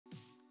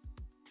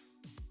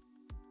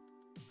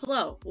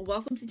Hello, and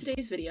welcome to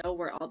today's video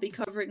where I'll be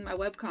covering my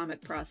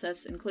webcomic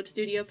process in Clip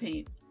Studio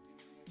Paint.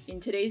 In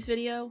today's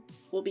video,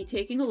 we'll be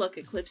taking a look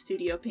at Clip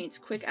Studio Paint's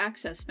quick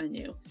access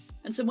menu,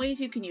 and some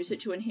ways you can use it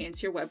to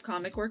enhance your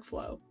webcomic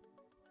workflow.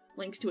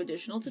 Links to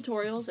additional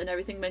tutorials and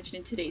everything mentioned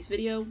in today's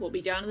video will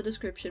be down in the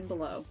description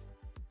below.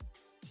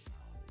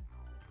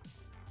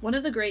 One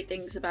of the great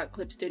things about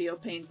Clip Studio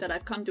Paint that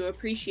I've come to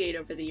appreciate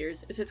over the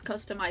years is its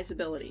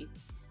customizability.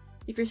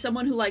 If you're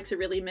someone who likes a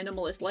really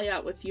minimalist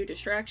layout with few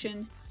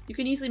distractions, you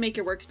can easily make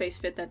your workspace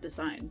fit that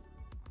design.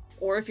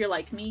 Or if you're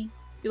like me,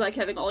 you like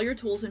having all your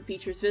tools and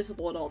features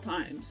visible at all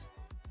times.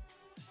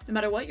 No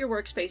matter what your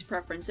workspace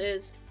preference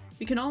is,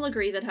 we can all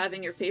agree that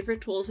having your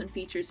favorite tools and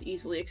features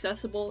easily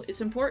accessible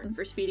is important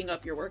for speeding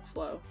up your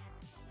workflow.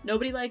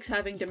 Nobody likes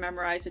having to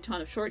memorize a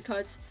ton of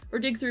shortcuts or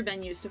dig through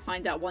menus to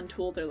find that one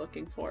tool they're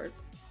looking for.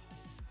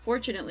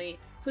 Fortunately,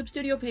 Clip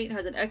Studio Paint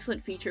has an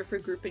excellent feature for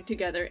grouping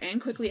together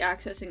and quickly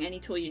accessing any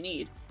tool you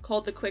need,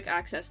 called the Quick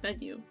Access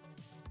menu.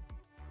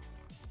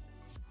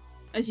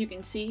 As you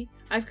can see,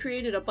 I've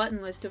created a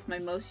button list of my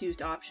most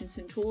used options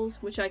and tools,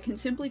 which I can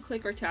simply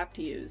click or tap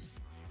to use.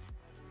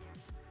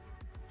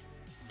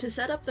 To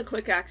set up the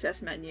Quick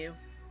Access menu,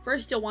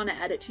 first you'll want to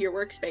add it to your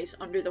workspace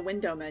under the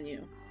Window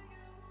menu.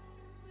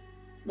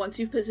 Once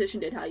you've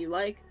positioned it how you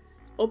like,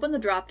 open the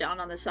drop-down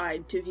on the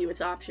side to view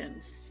its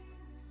options.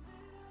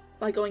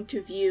 By going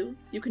to View,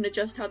 you can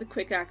adjust how the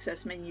Quick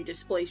Access menu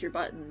displays your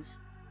buttons.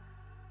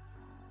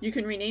 You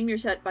can rename your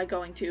set by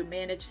going to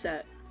Manage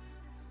Set.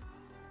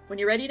 When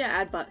you're ready to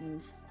add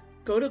buttons,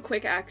 go to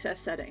Quick Access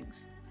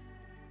Settings.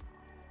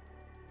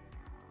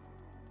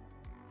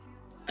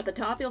 At the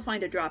top you'll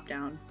find a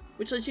drop-down,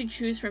 which lets you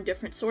choose from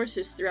different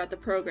sources throughout the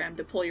program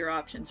to pull your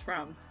options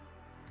from.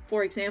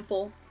 For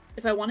example,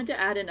 if I wanted to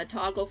add in a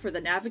toggle for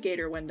the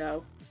Navigator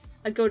window,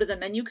 I'd go to the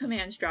Menu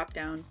Commands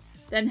drop-down,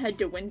 then head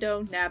to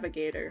Window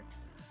Navigator.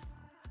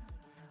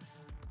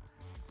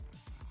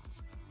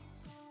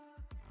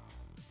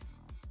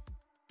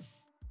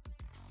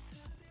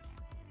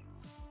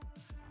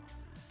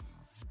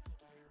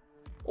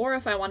 Or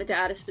if I wanted to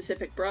add a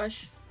specific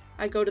brush,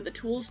 I go to the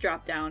Tools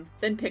drop-down,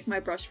 then pick my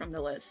brush from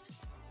the list.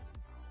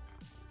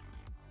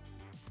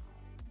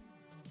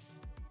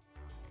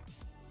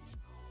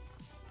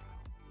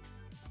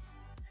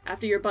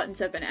 After your buttons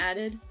have been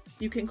added,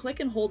 you can click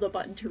and hold a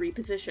button to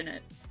reposition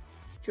it.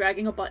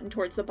 Dragging a button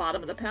towards the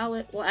bottom of the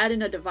palette will add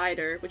in a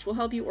divider, which will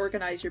help you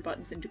organize your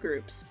buttons into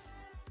groups.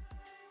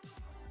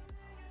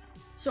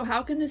 So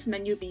how can this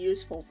menu be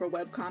useful for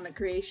webcomic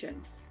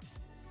creation?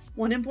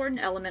 One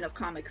important element of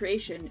comic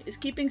creation is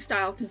keeping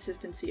style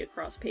consistency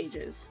across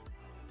pages.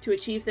 To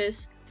achieve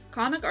this,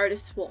 comic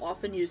artists will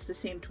often use the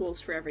same tools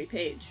for every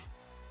page.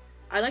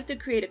 I like to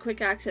create a quick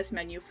access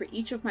menu for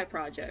each of my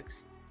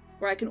projects,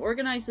 where I can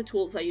organize the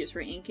tools I use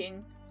for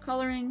inking,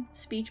 coloring,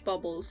 speech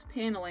bubbles,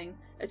 paneling,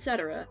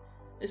 etc.,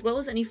 as well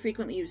as any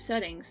frequently used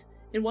settings,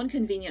 in one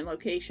convenient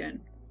location.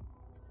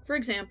 For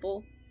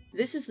example,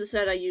 this is the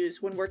set I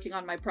use when working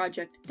on my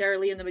project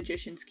Darely and the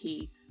Magician's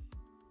Key.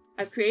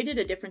 I've created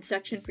a different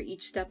section for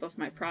each step of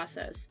my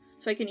process,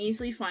 so I can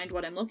easily find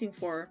what I'm looking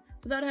for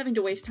without having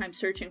to waste time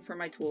searching for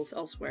my tools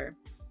elsewhere.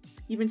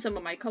 Even some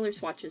of my color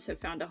swatches have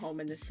found a home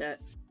in this set.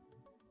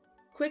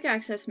 Quick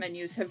access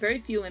menus have very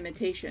few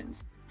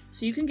limitations,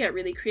 so you can get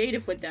really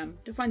creative with them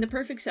to find the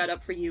perfect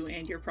setup for you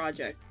and your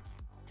project.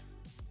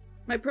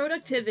 My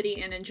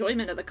productivity and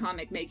enjoyment of the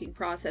comic making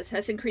process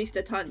has increased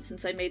a ton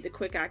since I made the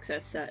quick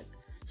access set,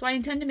 so I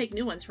intend to make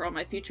new ones for all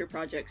my future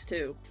projects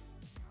too.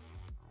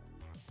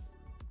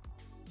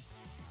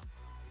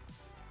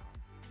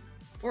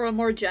 For a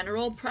more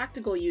general,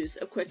 practical use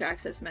of quick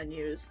access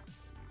menus,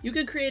 you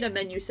could create a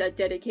menu set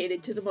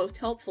dedicated to the most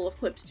helpful of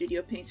Clip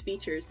Studio Paint's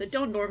features that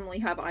don't normally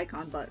have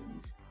icon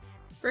buttons.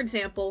 For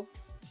example,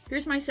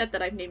 here's my set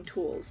that I've named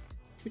Tools,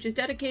 which is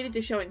dedicated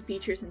to showing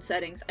features and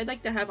settings I'd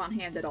like to have on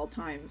hand at all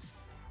times.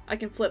 I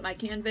can flip my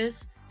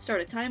canvas,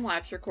 start a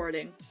time-lapse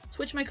recording,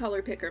 switch my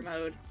color picker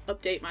mode,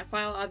 update my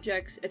file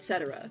objects,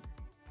 etc.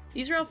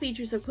 These are all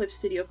features of Clip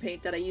Studio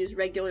Paint that I use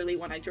regularly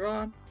when I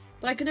draw,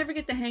 but I could never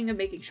get the hang of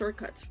making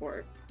shortcuts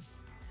for.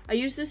 I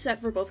use this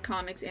set for both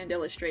comics and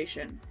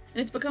illustration,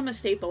 and it's become a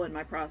staple in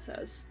my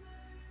process.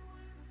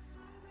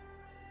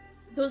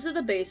 Those are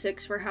the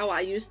basics for how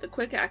I use the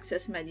quick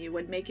access menu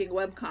when making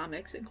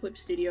webcomics in Clip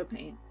Studio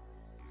Paint.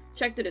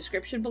 Check the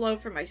description below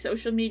for my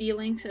social media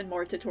links and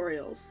more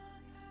tutorials.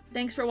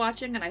 Thanks for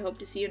watching, and I hope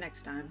to see you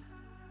next time.